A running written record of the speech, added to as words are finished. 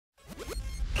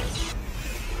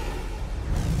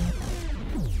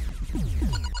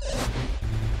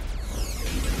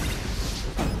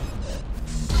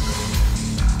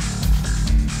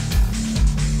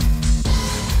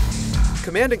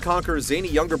Command & Conquer's zany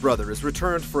younger brother has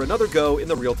returned for another go in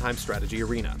the real-time strategy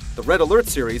arena. The Red Alert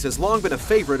series has long been a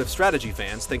favorite of strategy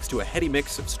fans thanks to a heady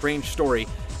mix of strange story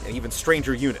and even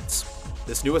stranger units.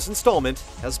 This newest installment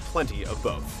has plenty of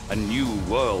both. A new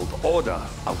world order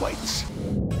awaits.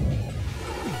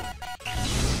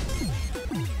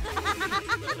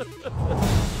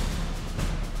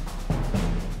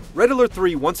 Red Alert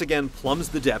 3 once again plumbs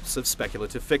the depths of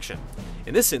speculative fiction.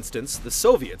 In this instance, the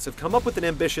Soviets have come up with an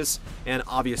ambitious and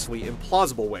obviously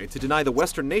implausible way to deny the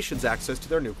Western nations access to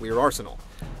their nuclear arsenal.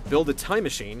 Build a time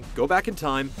machine, go back in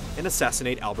time, and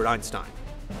assassinate Albert Einstein.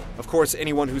 Of course,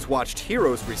 anyone who's watched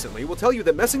Heroes recently will tell you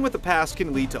that messing with the past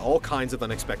can lead to all kinds of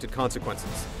unexpected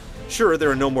consequences. Sure,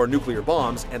 there are no more nuclear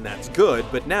bombs, and that's good,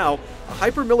 but now, a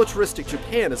hyper-militaristic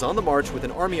Japan is on the march with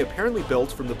an army apparently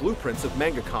built from the blueprints of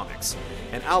manga comics,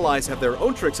 and allies have their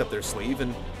own tricks up their sleeve,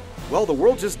 and, well, the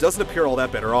world just doesn't appear all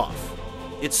that better off.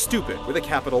 It's stupid, with a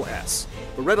capital S,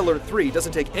 but Red Alert 3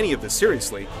 doesn't take any of this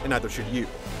seriously, and neither should you.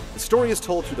 The story is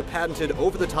told through the patented,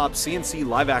 over-the-top CNC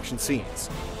live-action scenes.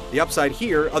 The upside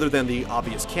here, other than the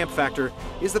obvious camp factor,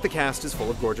 is that the cast is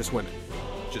full of gorgeous women.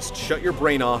 Just shut your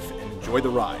brain off and enjoy the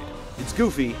ride. It's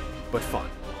goofy, but fun.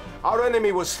 Our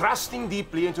enemy was thrusting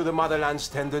deeply into the Motherland's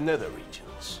tender nether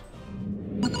regions.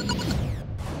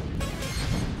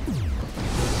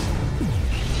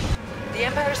 The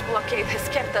Empire's blockade has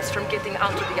kept us from getting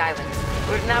onto the island.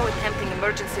 We're now attempting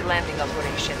emergency landing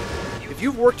operation. If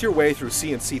you've worked your way through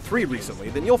CNC 3 recently,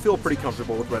 then you'll feel pretty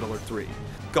comfortable with Red Alert 3.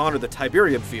 Gone are the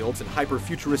Tiberium fields and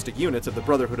hyper-futuristic units of the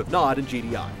Brotherhood of Nod and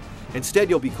GDI. Instead,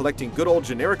 you'll be collecting good old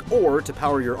generic ore to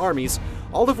power your armies,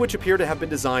 all of which appear to have been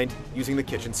designed using the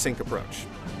kitchen sink approach.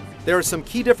 There are some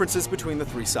key differences between the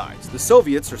three sides. The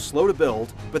Soviets are slow to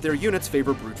build, but their units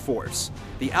favor brute force.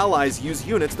 The Allies use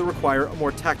units that require a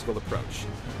more tactical approach.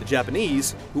 The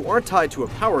Japanese, who aren't tied to a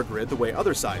power grid the way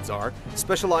other sides are,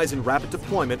 specialize in rapid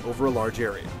deployment over a large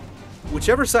area.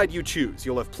 Whichever side you choose,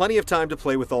 you'll have plenty of time to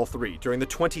play with all three during the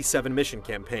 27-mission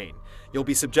campaign. You'll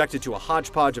be subjected to a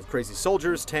hodgepodge of crazy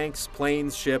soldiers, tanks,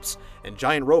 planes, ships, and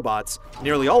giant robots,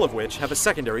 nearly all of which have a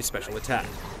secondary special attack.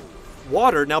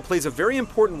 Water now plays a very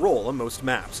important role on most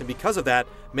maps, and because of that,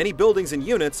 many buildings and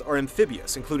units are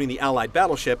amphibious, including the Allied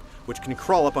battleship, which can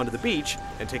crawl up onto the beach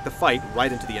and take the fight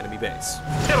right into the enemy base.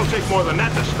 It'll take more than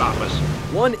that to stop us.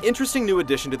 One interesting new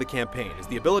addition to the campaign is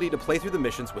the ability to play through the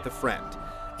missions with a friend.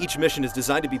 Each mission is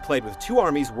designed to be played with two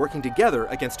armies working together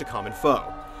against a common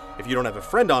foe. If you don't have a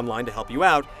friend online to help you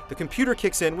out, the computer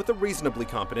kicks in with a reasonably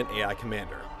competent AI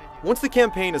commander. Once the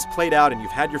campaign is played out and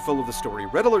you've had your fill of the story,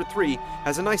 Red Alert 3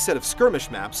 has a nice set of skirmish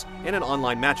maps and an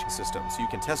online matching system, so you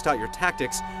can test out your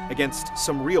tactics against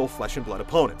some real flesh-and-blood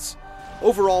opponents.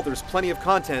 Overall, there's plenty of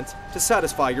content to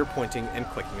satisfy your pointing and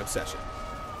clicking obsession.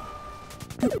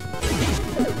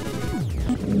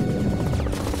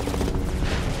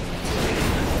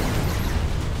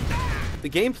 The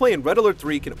gameplay in Red Alert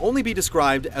 3 can only be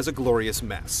described as a glorious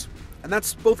mess. And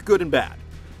that's both good and bad.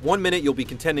 One minute you'll be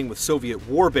contending with Soviet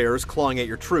war bears clawing at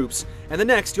your troops, and the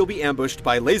next you'll be ambushed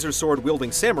by laser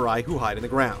sword-wielding samurai who hide in the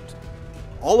ground.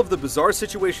 All of the bizarre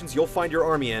situations you'll find your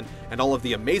army in, and all of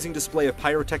the amazing display of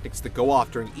pyrotechnics that go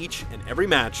off during each and every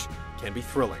match, can be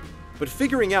thrilling. But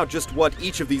figuring out just what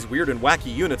each of these weird and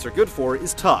wacky units are good for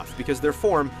is tough, because their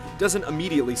form doesn't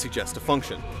immediately suggest a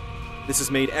function. This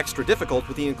is made extra difficult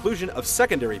with the inclusion of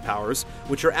secondary powers,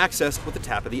 which are accessed with the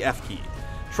tap of the F key.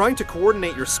 Trying to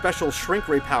coordinate your special shrink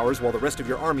ray powers while the rest of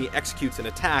your army executes an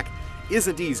attack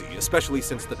isn't easy, especially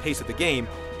since the pace of the game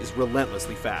is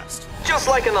relentlessly fast. Just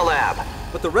like in the lab.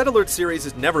 But the Red Alert series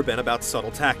has never been about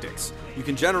subtle tactics. You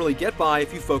can generally get by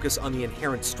if you focus on the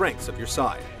inherent strengths of your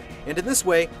side. And in this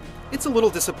way, it's a little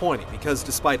disappointing because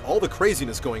despite all the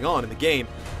craziness going on in the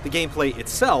gameplay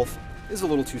itself is a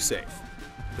little too safe.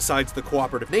 Besides the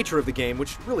cooperative nature of the game,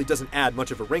 which really doesn't add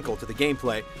much of a wrinkle to the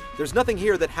gameplay, there's nothing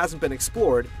here that hasn't been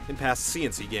explored in past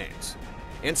CNC games.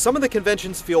 And some of the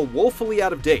conventions feel woefully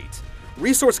out of date.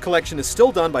 Resource collection is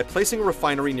still done by placing a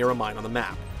refinery near a mine on the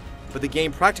map, but the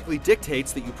game practically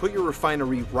dictates that you put your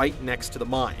refinery right next to the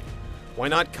mine. Why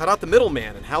not cut out the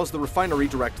middleman and house the refinery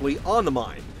directly on the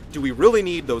mine? Do we really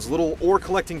need those little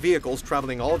ore-collecting vehicles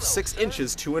traveling all of 6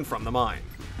 inches to and from the mine?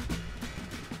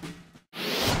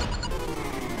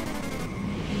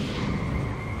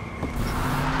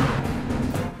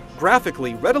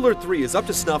 Graphically, Red Alert 3 is up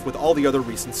to snuff with all the other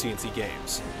recent CNC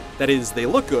games. That is, they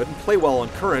look good and play well on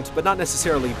current, but not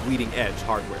necessarily bleeding-edge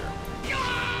hardware.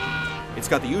 It's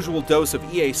got the usual dose of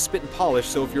EA spit and polish,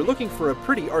 so if you're looking for a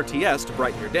pretty RTS to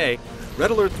brighten your day, Red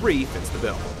Alert 3 fits the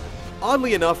bill.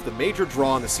 Oddly enough, the major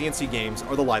draw in the CNC games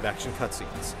are the live-action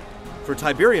cutscenes. For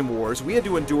Tiberium Wars, we had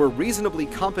to endure reasonably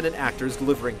competent actors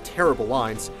delivering terrible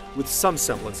lines with some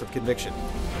semblance of conviction.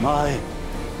 My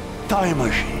time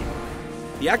machine.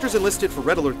 The actors enlisted for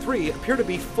Red Alert 3 appear to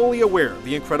be fully aware of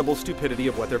the incredible stupidity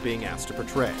of what they're being asked to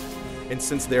portray. And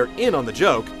since they're in on the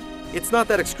joke, it's not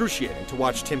that excruciating to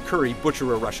watch Tim Curry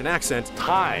butcher a Russian accent,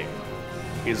 Time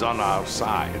is on our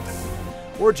side.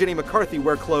 or Jenny McCarthy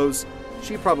wear clothes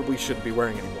she probably shouldn't be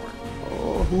wearing anymore.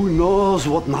 Oh, who knows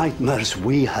what nightmares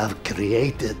we have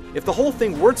created. If the whole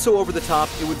thing weren't so over the top,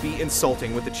 it would be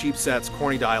insulting with the cheap sets,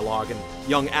 corny dialogue, and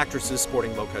young actresses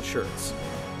sporting low-cut shirts.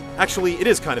 Actually, it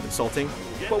is kind of insulting,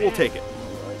 but we'll take it.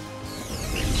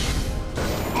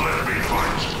 Let me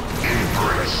fight.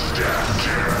 Embrace death,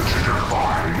 dare to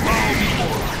defy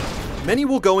me. Many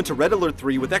will go into Red Alert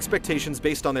 3 with expectations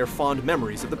based on their fond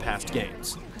memories of the past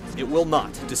games. It will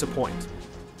not disappoint.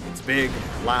 It's big,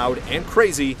 loud, and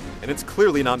crazy, and it's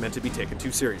clearly not meant to be taken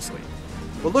too seriously.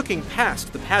 But looking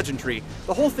past the pageantry,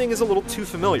 the whole thing is a little too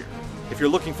familiar. If you're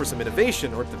looking for some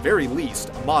innovation, or at the very least,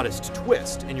 a modest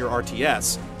twist in your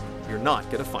RTS, you're not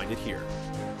going to find it here.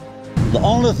 The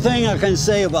only thing I can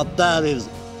say about that is,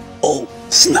 oh,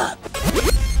 snap.